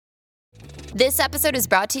This episode is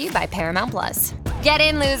brought to you by Paramount Plus. Get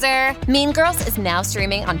in, loser! Mean Girls is now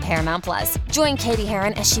streaming on Paramount Plus. Join Katie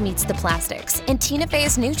Heron as she meets the plastics in Tina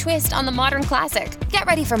Fey's new twist on the modern classic. Get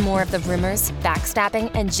ready for more of the rumors,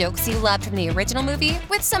 backstabbing, and jokes you loved from the original movie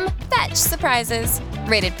with some fetch surprises.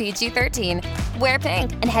 Rated PG-13. Wear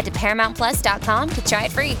pink and head to ParamountPlus.com to try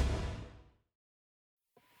it free.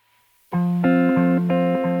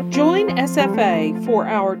 Join SFA for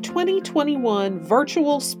our 2021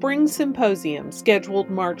 Virtual Spring Symposium scheduled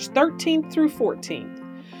March 13th through 14th,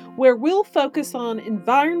 where we'll focus on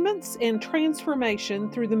environments and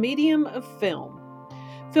transformation through the medium of film.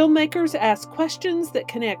 Filmmakers ask questions that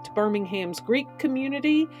connect Birmingham's Greek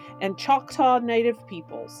community and Choctaw Native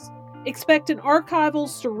peoples. Expect an archival,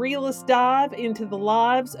 surrealist dive into the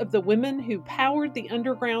lives of the women who powered the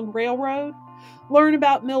Underground Railroad. Learn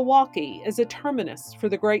about Milwaukee as a terminus for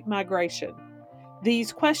the Great Migration.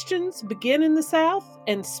 These questions begin in the South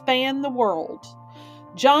and span the world.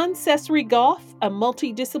 John Cesare Goff, a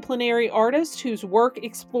multidisciplinary artist whose work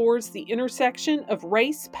explores the intersection of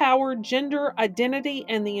race, power, gender, identity,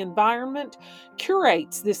 and the environment,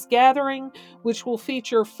 curates this gathering, which will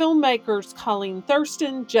feature filmmakers Colleen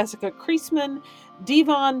Thurston, Jessica Kriesman,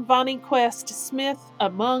 Devon Vonnie-Quest Smith,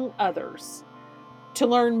 among others. To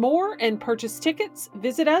learn more and purchase tickets,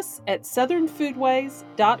 visit us at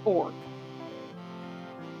southernfoodways.org.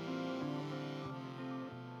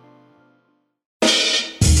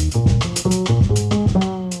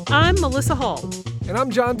 I'm Melissa Hall. And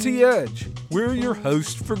I'm John T. Edge. We're your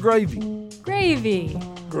host for Gravy. Gravy.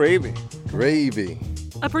 Gravy. Gravy.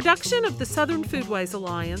 A production of the Southern Foodways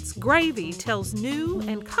Alliance, Gravy tells new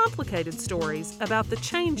and complicated stories about the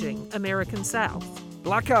changing American South.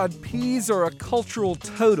 Black-eyed peas are a cultural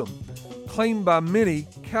totem. Claimed by many,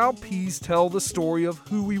 cowpeas tell the story of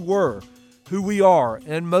who we were, who we are,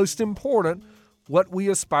 and most important, what we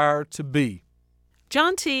aspire to be.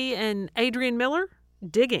 John T. and Adrian Miller,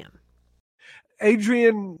 dig in.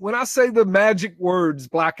 Adrian, when I say the magic words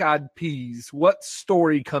black-eyed peas, what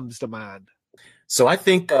story comes to mind? So I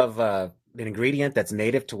think of an ingredient that's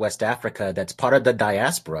native to West Africa that's part of the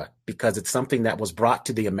diaspora because it's something that was brought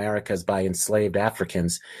to the Americas by enslaved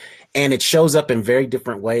Africans. And it shows up in very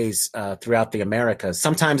different ways throughout the Americas.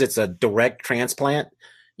 Sometimes it's a direct transplant.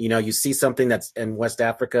 You know, you see something that's in West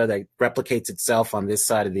Africa that replicates itself on this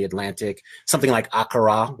side of the Atlantic, something like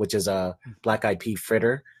akara, which is a black-eyed pea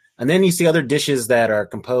fritter. And then you see other dishes that are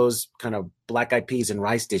composed kind of black-eyed peas and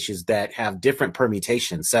rice dishes that have different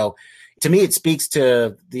permutations. So to me, it speaks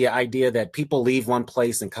to the idea that people leave one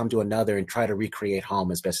place and come to another and try to recreate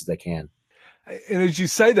home as best as they can. And as you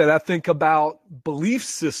say that, I think about belief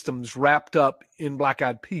systems wrapped up in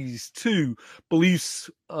black-eyed peas too.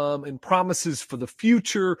 Beliefs and promises for the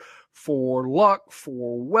future, for luck,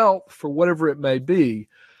 for wealth, for whatever it may be.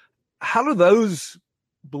 How do those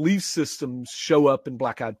belief systems show up in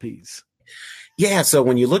black-eyed peas? Yeah, so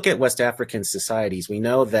when you look at West African societies, we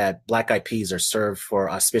know that black-eyed peas are served for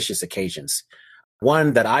auspicious occasions.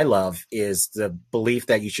 One that I love is the belief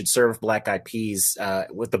that you should serve black-eyed peas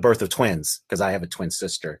with the birth of twins, because I have a twin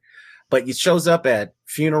sister. But it shows up at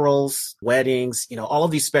funerals, weddings, all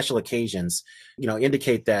of these special occasions,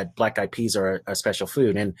 indicate that black-eyed peas are a special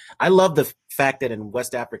food. And I love the fact that in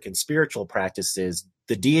West African spiritual practices,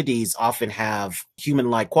 the deities often have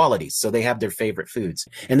human-like qualities, so they have their favorite foods.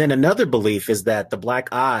 And then another belief is that the black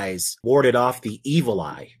eyes warded off the evil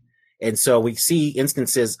eye. And so we see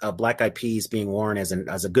instances of black-eyed peas being worn as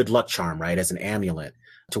a good luck charm, right, as an amulet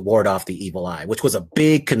to ward off the evil eye, which was a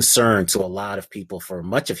big concern to a lot of people for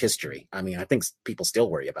much of history. I mean, I think people still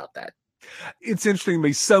worry about that. It's interesting to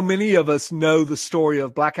me. So many of us know the story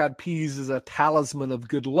of black-eyed peas as a talisman of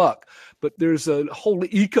good luck, but there's a whole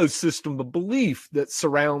ecosystem of belief that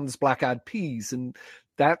surrounds black-eyed peas, and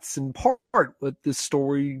that's in part what this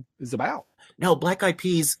story is about. No, black-eyed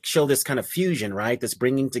peas show this kind of fusion, right? This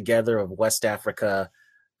bringing together of West Africa,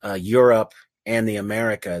 Europe, and the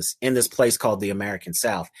Americas in this place called the American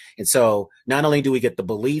South. And so not only do we get the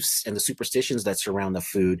beliefs and the superstitions that surround the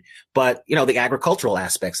food, but, the agricultural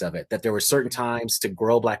aspects of it, that there were certain times to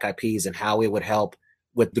grow black-eyed peas and how it would help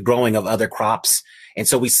with the growing of other crops. And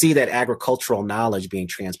so we see that agricultural knowledge being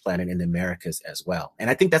transplanted in the Americas as well.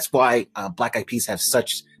 And I think that's why black-eyed peas have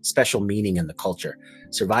such special meaning in the culture.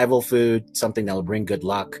 Survival food, something that will bring good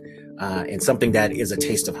luck, and something that is a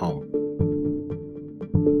taste of home.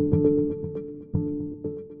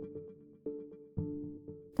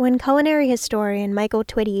 When culinary historian Michael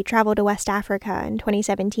Twitty traveled to West Africa in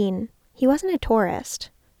 2017, he wasn't a tourist.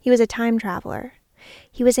 He was a time traveler.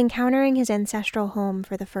 He was encountering his ancestral home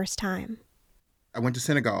for the first time. I went to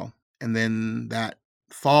Senegal, and then that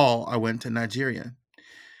fall I went to Nigeria.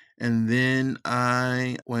 And then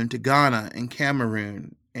I went to Ghana and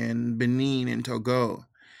Cameroon and Benin and Togo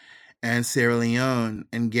and Sierra Leone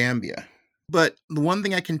and Gambia. But the one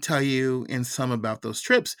thing I can tell you in some about those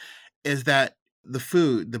trips is that the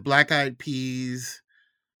food, the black-eyed peas,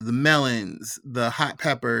 the melons, the hot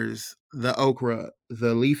peppers, the okra,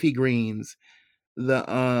 the leafy greens,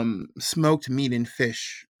 the smoked meat and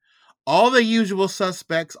fish, all the usual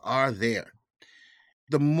suspects are there.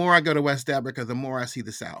 The more I go to West Africa, the more I see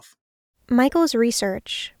the South. Michael's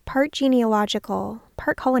research, part genealogical,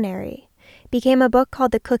 part culinary, became a book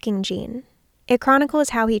called The Cooking Gene. It chronicles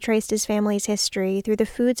how he traced his family's history through the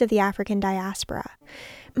foods of the African diaspora.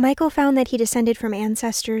 Michael found that he descended from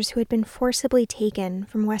ancestors who had been forcibly taken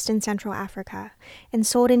from West and Central Africa and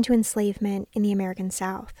sold into enslavement in the American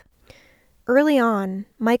South. Early on,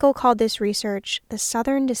 Michael called this research the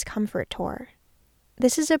Southern Discomfort Tour.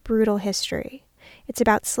 This is a brutal history. It's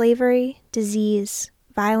about slavery, disease,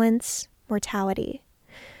 violence, mortality.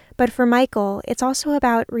 But for Michael, it's also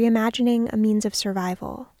about reimagining a means of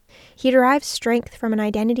survival. He derives strength from an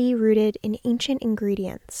identity rooted in ancient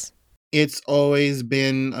ingredients. It's always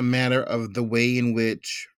been a matter of the way in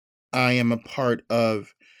which I am a part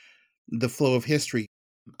of the flow of history.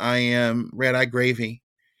 I am red-eye gravy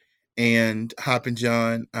and Hoppin'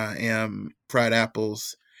 John. I am fried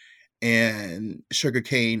apples and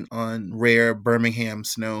sugarcane on rare Birmingham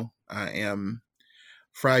snow. I am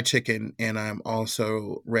fried chicken, and I'm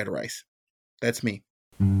also red rice. That's me.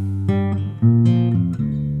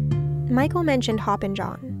 Michael mentioned Hoppin'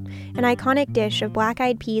 John, an iconic dish of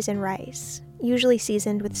black-eyed peas and rice, usually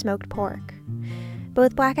seasoned with smoked pork.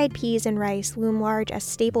 Both black-eyed peas and rice loom large as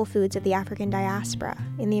staple foods of the African diaspora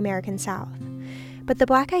in the American South. But the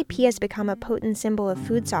black-eyed pea has become a potent symbol of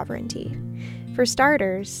food sovereignty. For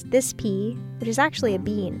starters, this pea, which is actually a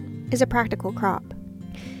bean, is a practical crop.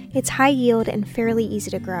 It's high yield and fairly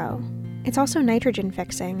easy to grow. It's also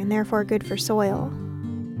nitrogen-fixing and therefore good for soil.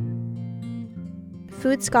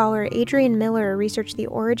 Food scholar Adrian Miller researched the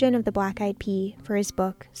origin of the black-eyed pea for his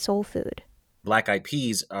book, Soul Food. Black-eyed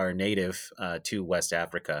peas are native to West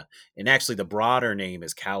Africa, and actually the broader name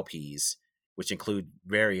is cowpeas, which include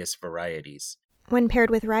various varieties. When paired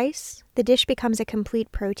with rice, the dish becomes a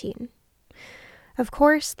complete protein. Of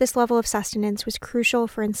course, this level of sustenance was crucial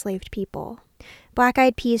for enslaved people.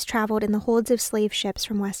 Black-eyed peas traveled in the holds of slave ships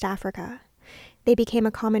from West Africa. They became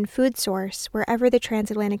a common food source wherever the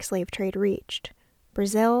transatlantic slave trade reached: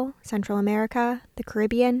 Brazil, Central America, the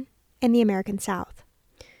Caribbean, and the American South.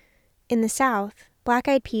 In the South,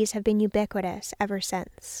 black-eyed peas have been ubiquitous ever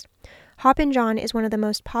since. Hoppin' John is one of the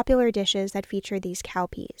most popular dishes that feature these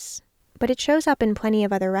cowpeas. But it shows up in plenty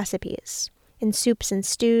of other recipes, in soups and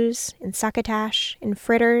stews, in succotash, in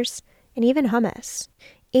fritters, and even hummus.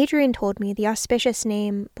 Adrian told me the auspicious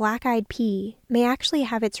name black-eyed pea may actually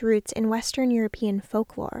have its roots in Western European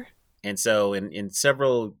folklore. And so in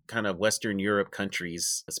several kind of Western Europe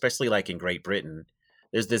countries, especially like in Great Britain,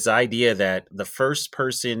 there's this idea that the first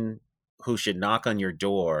person who should knock on your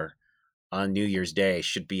door on New Year's Day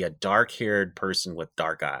should be a dark-haired person with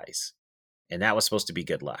dark eyes. And that was supposed to be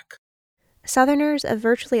good luck. Southerners of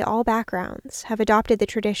virtually all backgrounds have adopted the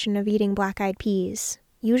tradition of eating black-eyed peas,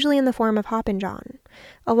 usually in the form of Hoppin' John,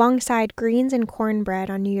 alongside greens and cornbread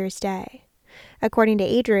on New Year's Day. According to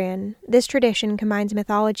Adrian, this tradition combines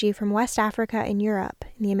mythology from West Africa and Europe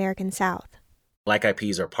in the American South. Black-eyed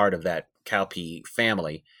peas are part of that cowpea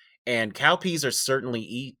family, and cowpeas are certainly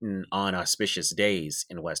eaten on auspicious days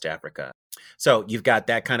in West Africa. So you've got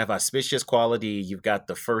that kind of auspicious quality, you've got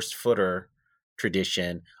the first footer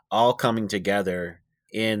tradition, all coming together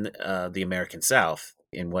in the American South,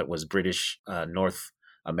 in what was British North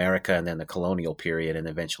America, and then the colonial period, and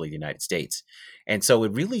eventually the United States. And so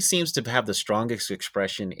it really seems to have the strongest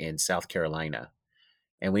expression in South Carolina.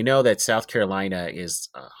 And we know that South Carolina is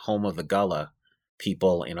home of the Gullah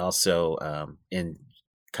people, and also in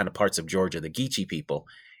kind of parts of Georgia, the Geechee people.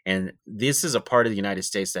 And this is a part of the United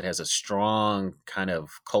States that has a strong kind of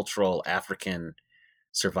cultural African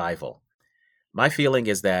survival. My feeling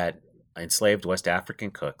is that enslaved West African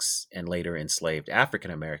cooks and later enslaved African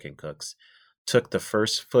American cooks took the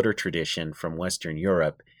first footer tradition from Western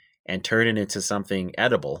Europe and turned it into something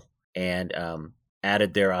edible, and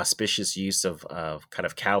added their auspicious use of kind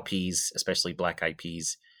of cowpeas, especially black-eyed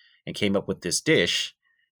peas, and came up with this dish,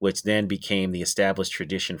 which then became the established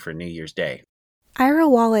tradition for New Year's Day. Ira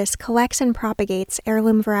Wallace collects and propagates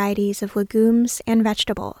heirloom varieties of legumes and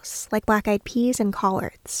vegetables, like black-eyed peas and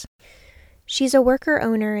collards. She's a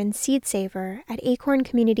worker-owner and seed saver at Acorn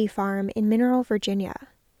Community Farm in Mineral, Virginia.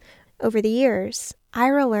 Over the years,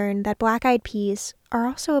 Ira learned that black-eyed peas are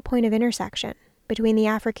also a point of intersection between the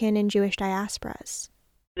African and Jewish diasporas.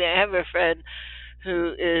 I have a friend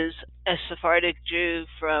who is a Sephardic Jew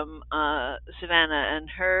from Savannah, and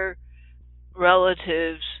her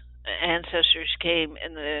relatives, ancestors came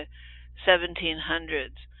in the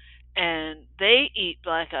 1700s, and they eat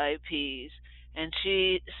black-eyed peas, and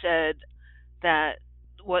she said that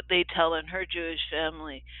what they tell in her Jewish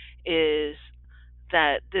family is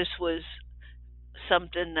that this was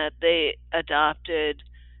something that they adopted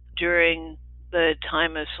during the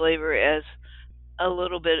time of slavery as a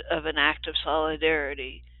little bit of an act of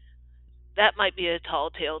solidarity. That might be a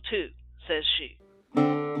tall tale too, says she.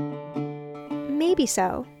 Maybe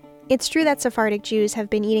so. It's true that Sephardic Jews have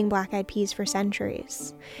been eating black-eyed peas for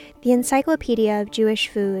centuries. The Encyclopedia of Jewish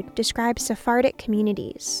Food describes Sephardic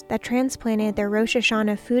communities that transplanted their Rosh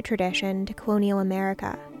Hashanah food tradition to colonial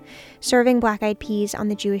America, serving black-eyed peas on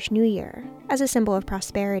the Jewish New Year as a symbol of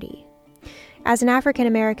prosperity. As an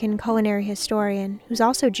African-American culinary historian who's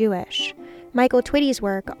also Jewish, Michael Twitty's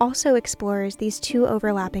work also explores these two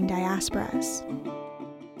overlapping diasporas.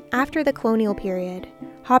 After the colonial period,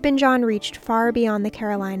 Hoppin' John reached far beyond the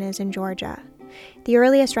Carolinas and Georgia. The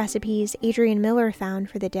earliest recipes Adrian Miller found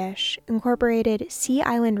for the dish incorporated Sea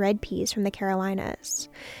Island red peas from the Carolinas.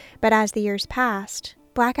 But as the years passed,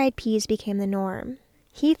 black-eyed peas became the norm.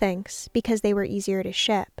 He thinks because they were easier to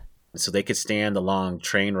ship. So they could stand the long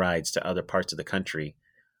train rides to other parts of the country,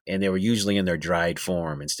 and they were usually in their dried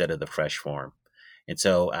form instead of the fresh form. And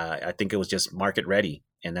so I think it was just market ready,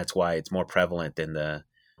 and that's why it's more prevalent than the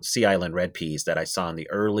Sea Island red peas that I saw in the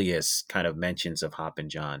earliest kind of mentions of Hoppin'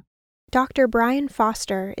 John. Dr. Brian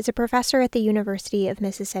Foster is a professor at the University of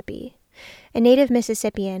Mississippi. A native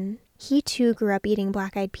Mississippian, he too grew up eating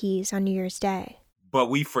black-eyed peas on New Year's Day. But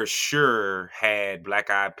we for sure had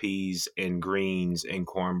black-eyed peas and greens and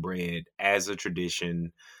cornbread as a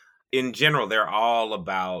tradition. In general, they're all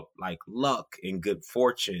about like luck and good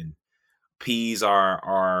fortune. Peas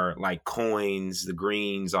are like coins. The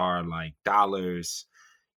greens are like dollars.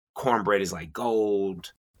 Cornbread is like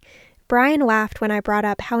gold. Brian laughed when I brought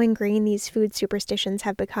up how ingrained these food superstitions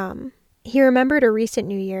have become. He remembered a recent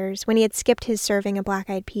New Year's when he had skipped his serving of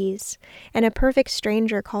black-eyed peas, and a perfect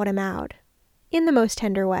stranger called him out, in the most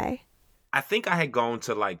tender way. I think I had gone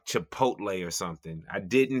to like Chipotle or something. I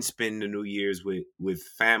didn't spend the New Year's with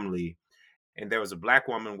family, and there was a black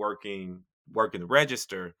woman working the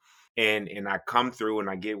register, and I come through and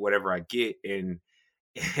I get whatever I get, and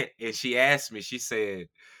she asked me, she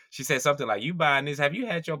said something like, "You buying this? Have you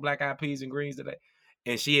had your black-eyed peas and greens today?"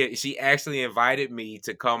 And she actually invited me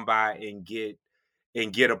to come by and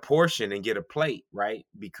get a portion and get a plate, right?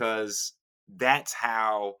 Because that's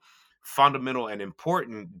how fundamental and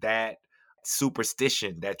important that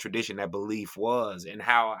superstition, that tradition, that belief was, and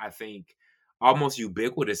how I think almost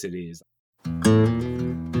ubiquitous it is.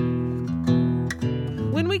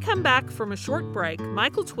 When we come back from a short break,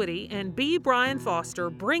 Michael Twitty and B. Brian Foster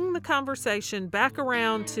bring the conversation back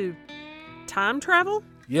around to time travel?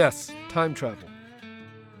 Yes, time travel.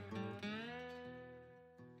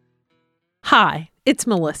 Hi, it's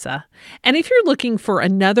Melissa. And if you're looking for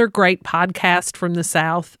another great podcast from the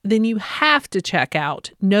South, then you have to check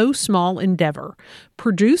out No Small Endeavor,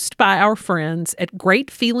 produced by our friends at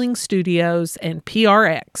Great Feeling Studios and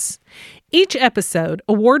PRX. Each episode,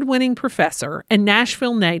 award-winning professor and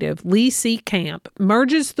Nashville native Lee C. Camp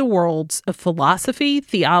merges the worlds of philosophy,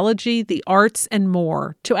 theology, the arts, and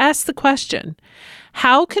more to ask the question,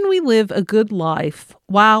 how can we live a good life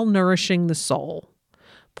while nourishing the soul?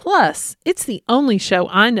 Plus, it's the only show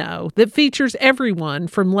I know that features everyone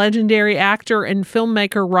from legendary actor and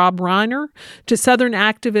filmmaker Rob Reiner to Southern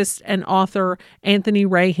activist and author Anthony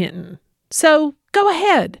Ray Hinton. So go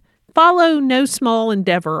ahead, follow No Small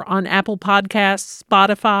Endeavor on Apple Podcasts,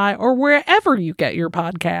 Spotify, or wherever you get your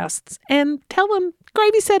podcasts, and tell them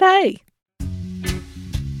Gravy said hey.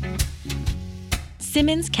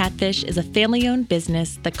 Simmons Catfish is a family-owned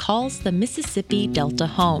business that calls the Mississippi Delta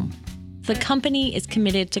home. The company is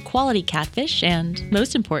committed to quality catfish and,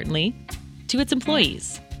 most importantly, to its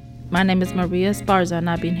employees. My name is Maria Esparza, and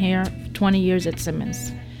I've been here for 20 years at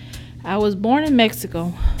Simmons. I was born in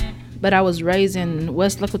Mexico, but I was raised in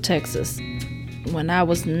West Local, Texas. When I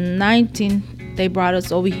was 19, they brought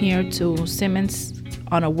us over here to Simmons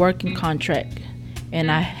on a working contract,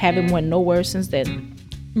 and I haven't went nowhere since then.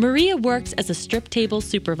 Maria works as a strip table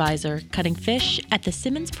supervisor cutting fish at the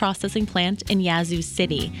Simmons processing plant in Yazoo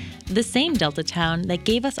City, the same Delta town that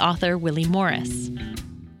gave us author Willie Morris.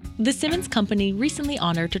 The Simmons Company recently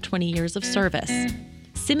honored her 20 years of service.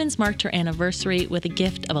 Simmons marked her anniversary with a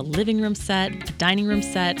gift of a living room set, a dining room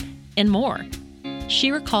set, and more.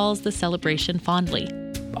 She recalls the celebration fondly.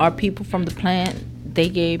 Our people from the plant, they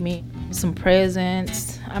gave me some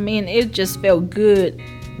presents. I mean, it just felt good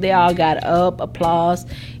They all got up, applause.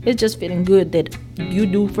 It's just feeling good that you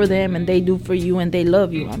do for them and they do for you and they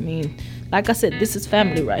love you. I mean, like I said, this is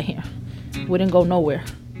family right here. We didn't go nowhere.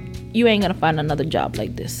 You ain't gonna find another job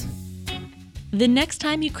like this. The next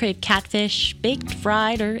time you crave catfish, baked,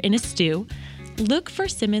 fried, or in a stew, look for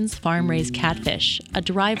Simmons Farm-Raised Catfish, a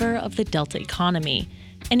driver of the Delta economy,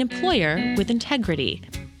 an employer with integrity,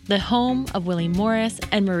 the home of Willie Morris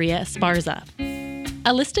and Maria Esparza.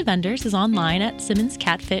 A list of vendors is online at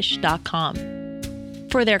simmonscatfish.com.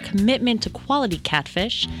 For their commitment to quality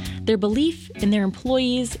catfish, their belief in their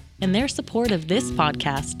employees, and their support of this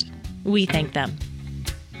podcast, we thank them.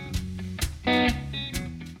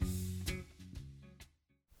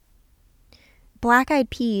 Black-eyed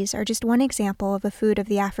peas are just one example of a food of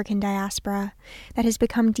the African diaspora that has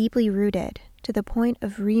become deeply rooted to the point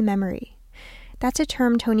of rememory. That's a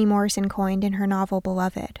term Toni Morrison coined in her novel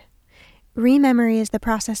Beloved. Rememory is the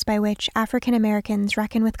process by which African Americans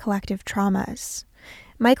reckon with collective traumas.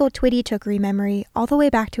 Michael Twitty took rememory all the way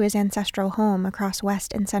back to his ancestral home across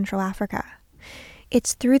West and Central Africa.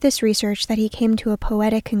 It's through this research that he came to a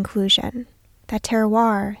poetic conclusion, that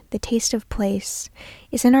terroir, the taste of place,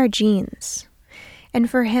 is in our genes. And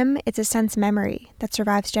for him, it's a sense memory that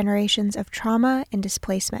survives generations of trauma and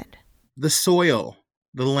displacement. The soil,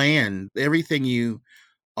 the land, everything you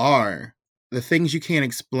are, the things you can't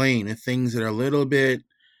explain, the things that are a little bit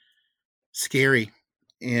scary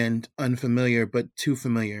and unfamiliar, but too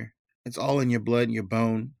familiar. It's all in your blood and your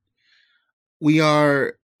bone. We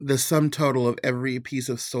are the sum total of every piece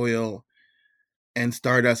of soil and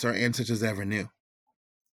stardust our ancestors ever knew.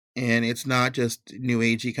 And it's not just new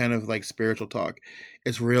agey kind of like spiritual talk.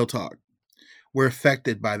 It's real talk. We're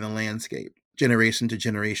affected by the landscape, generation to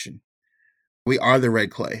generation. We are the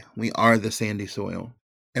red clay. We are the sandy soil.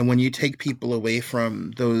 And when you take people away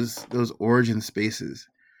from those origin spaces,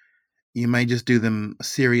 you might just do them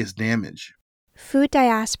serious damage. Food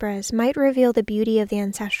diasporas might reveal the beauty of the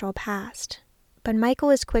ancestral past, but Michael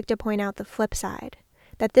is quick to point out the flip side,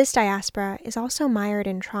 that this diaspora is also mired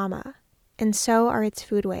in trauma, and so are its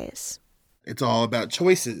foodways. It's all about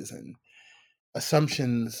choices and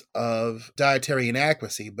assumptions of dietary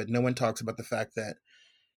inadequacy, but no one talks about the fact that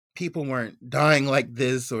people weren't dying like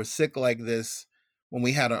this or sick like this when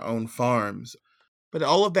we had our own farms. But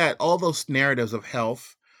all of that, all those narratives of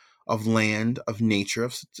health, of land, of nature,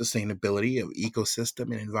 of sustainability, of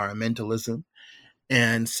ecosystem and environmentalism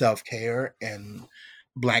and self-care and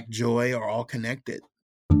Black joy are all connected.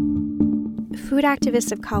 Food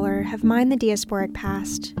activists of color have mined the diasporic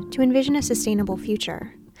past to envision a sustainable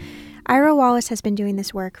future. Ira Wallace has been doing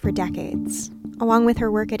this work for decades. Along with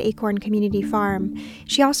her work at Acorn Community Farm,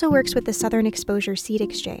 she also works with the Southern Exposure Seed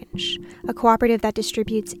Exchange, a cooperative that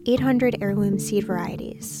distributes 800 heirloom seed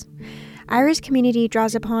varieties. Ira's community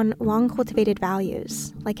draws upon long-cultivated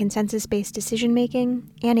values, like consensus-based decision-making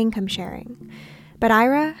and income sharing. But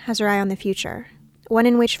Ira has her eye on the future, one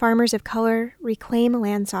in which farmers of color reclaim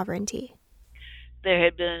land sovereignty. There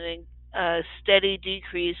had been a steady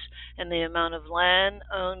decrease in the amount of land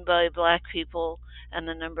owned by Black people and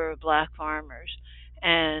the number of Black farmers,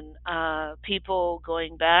 and people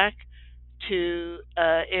going back to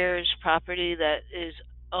heirs' property that is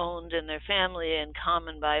owned in their family and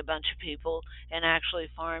common by a bunch of people and actually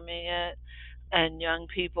farming it, and young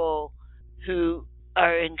people who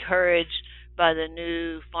are encouraged by the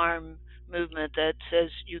new farm movement that says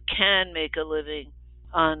you can make a living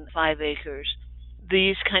on 5 acres.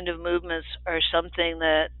 These kind of movements are something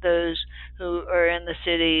that those who are in the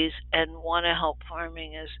cities and want to help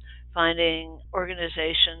farming is finding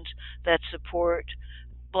organizations that support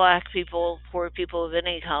Black people, poor people of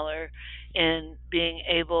any color, in being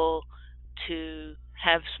able to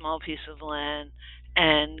have small piece of land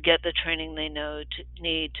and get the training they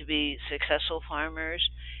need to be successful farmers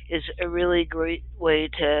is a really great way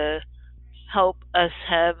to help us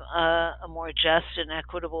have a more just and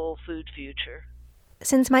equitable food future.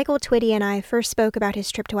 Since Michael Twitty and I first spoke about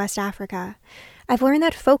his trip to West Africa, I've learned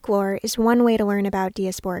that folklore is one way to learn about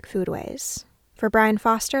diasporic foodways. For Brian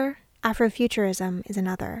Foster, Afrofuturism is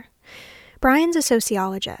another. Brian's a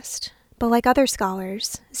sociologist, but like other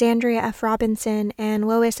scholars, Zandria F. Robinson and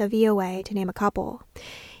Lois Aviowe, to name a couple,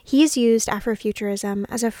 he's used Afrofuturism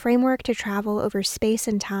as a framework to travel over space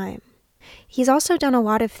and time. He's also done a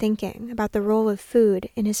lot of thinking about the role of food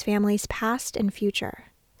in his family's past and future.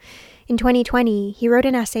 In 2020, he wrote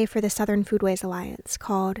an essay for the Southern Foodways Alliance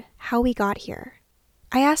called How We Got Here.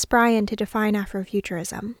 I asked Brian to define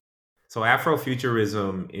Afrofuturism. So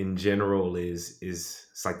Afrofuturism in general is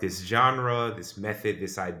it's like this genre, this method,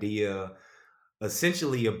 this idea,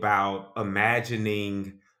 essentially about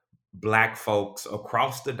imagining Black folks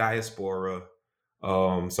across the diaspora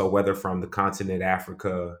So whether from the continent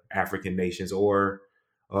Africa, African nations, or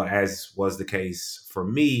as was the case for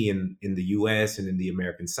me in the US and in the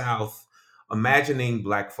American South, imagining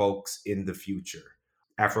Black folks in the future.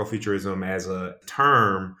 Afrofuturism as a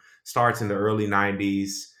term starts in the early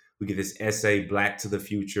 90s. We get this essay, Black to the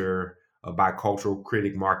Future, by cultural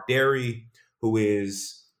critic Mark Derry, who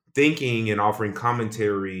is thinking and offering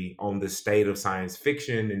commentary on the state of science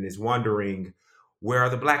fiction and is wondering, where are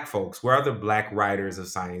the Black folks? Where are the Black writers of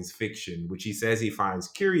science fiction? Which he says he finds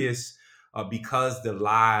curious because the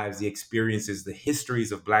lives, the experiences, the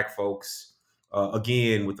histories of Black folks,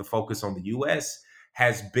 again, with the focus on the US,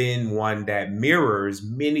 has been one that mirrors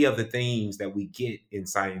many of the themes that we get in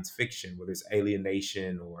science fiction, whether it's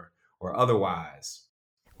alienation or otherwise.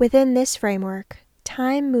 Within this framework,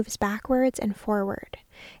 time moves backwards and forward,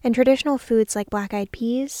 and traditional foods like black-eyed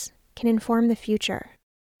peas can inform the future.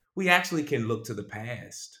 We actually can look to the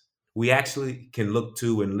past. We actually can look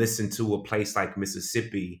to and listen to a place like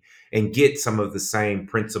Mississippi and get some of the same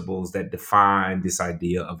principles that define this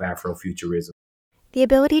idea of Afrofuturism. The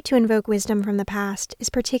ability to invoke wisdom from the past is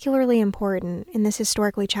particularly important in this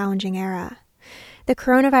historically challenging era. The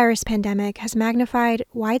coronavirus pandemic has magnified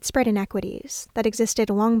widespread inequities that existed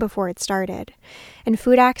long before it started, and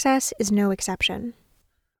food access is no exception.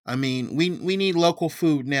 I mean, we need local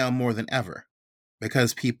food now more than ever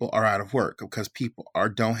because people are out of work, because people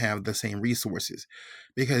don't have the same resources,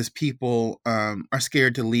 because people are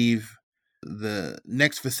scared to leave the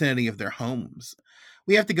next vicinity of their homes.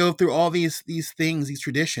 We have to go through all these things, these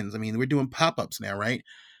traditions. I mean, we're doing pop-ups now, right?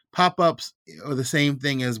 Pop-ups are the same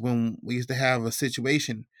thing as when we used to have a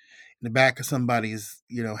situation in the back of somebody's,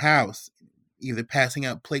 house, either passing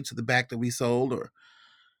out plates at the back that we sold or,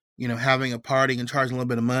 having a party and charging a little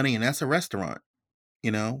bit of money, and that's a restaurant.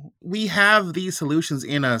 We have these solutions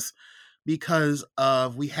in us because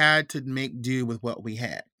we had to make do with what we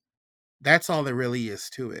had. That's all there really is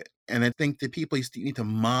to it. And I think that people need to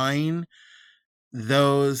mine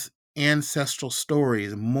those ancestral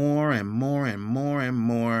stories more and more and more and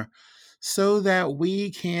more so that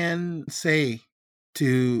we can say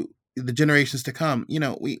to the generations to come,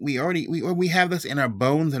 we have this in our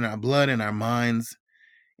bones, in our blood, in our minds,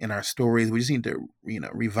 in our stories. We just need to,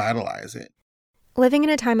 revitalize it. Living in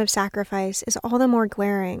a time of sacrifice is all the more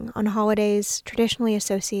glaring on holidays traditionally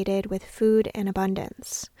associated with food and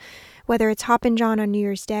abundance, whether it's Hoppin' John on New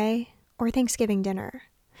Year's Day or Thanksgiving dinner.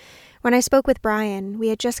 When I spoke with Brian, we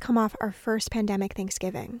had just come off our first pandemic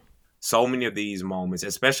Thanksgiving. So many of these moments,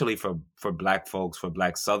 especially for Black folks, for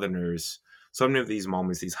Black Southerners, so many of these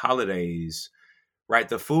moments, these holidays, right?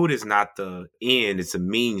 The food is not the end. It's a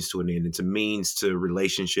means to an end. It's a means to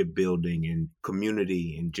relationship building and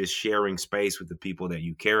community and just sharing space with the people that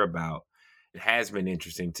you care about. It has been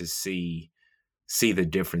interesting to see the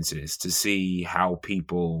differences, to see how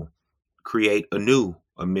people create anew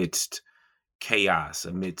amidst chaos,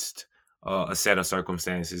 amidst a set of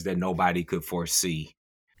circumstances that nobody could foresee.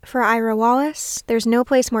 For Ira Wallace, there's no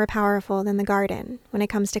place more powerful than the garden when it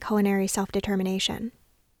comes to culinary self-determination.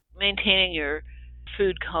 Maintaining your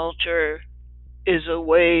food culture is a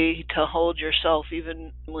way to hold yourself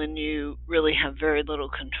even when you really have very little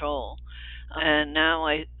control. And now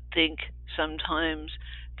I think sometimes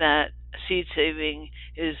that seed saving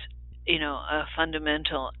is, a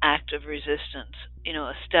fundamental act of resistance,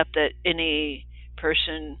 a step that any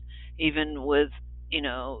person, even with,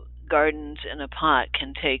 gardens in a pot,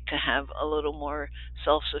 can take to have a little more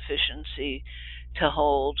self-sufficiency, to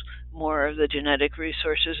hold more of the genetic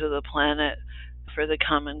resources of the planet for the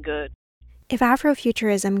common good. If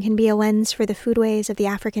Afrofuturism can be a lens for the foodways of the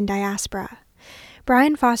African diaspora,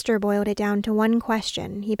 Brian Foster boiled it down to one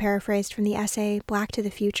question he paraphrased from the essay Black to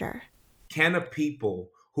the Future. Can a people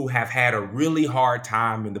who have had a really hard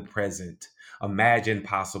time in the present imagine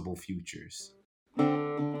possible futures?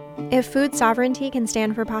 If food sovereignty can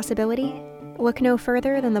stand for possibility, look no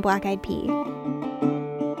further than the black-eyed pea.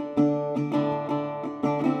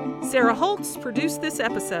 Sarah Holtz produced this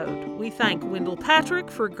episode. We thank Wendell Patrick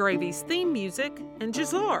for Gravy's theme music and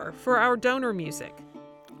Jazar for our donor music.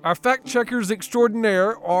 Our fact-checkers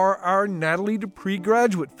extraordinaire are our Natalie Dupree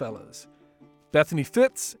Graduate Fellows, Bethany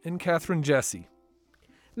Fitz and Catherine Jesse.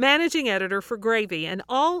 Managing editor for Gravy and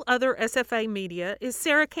all other SFA media is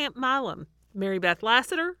Sarah Camp Milam. Mary Beth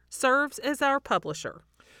Lassiter serves as our publisher.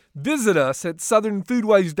 Visit us at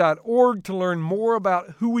southernfoodways.org to learn more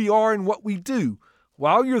about who we are and what we do.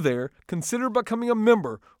 While you're there, consider becoming a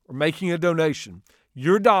member or making a donation.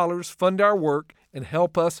 Your dollars fund our work and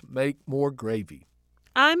help us make more gravy.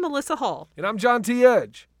 I'm Melissa Hall. And I'm John T.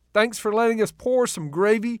 Edge. Thanks for letting us pour some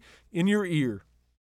gravy in your ear.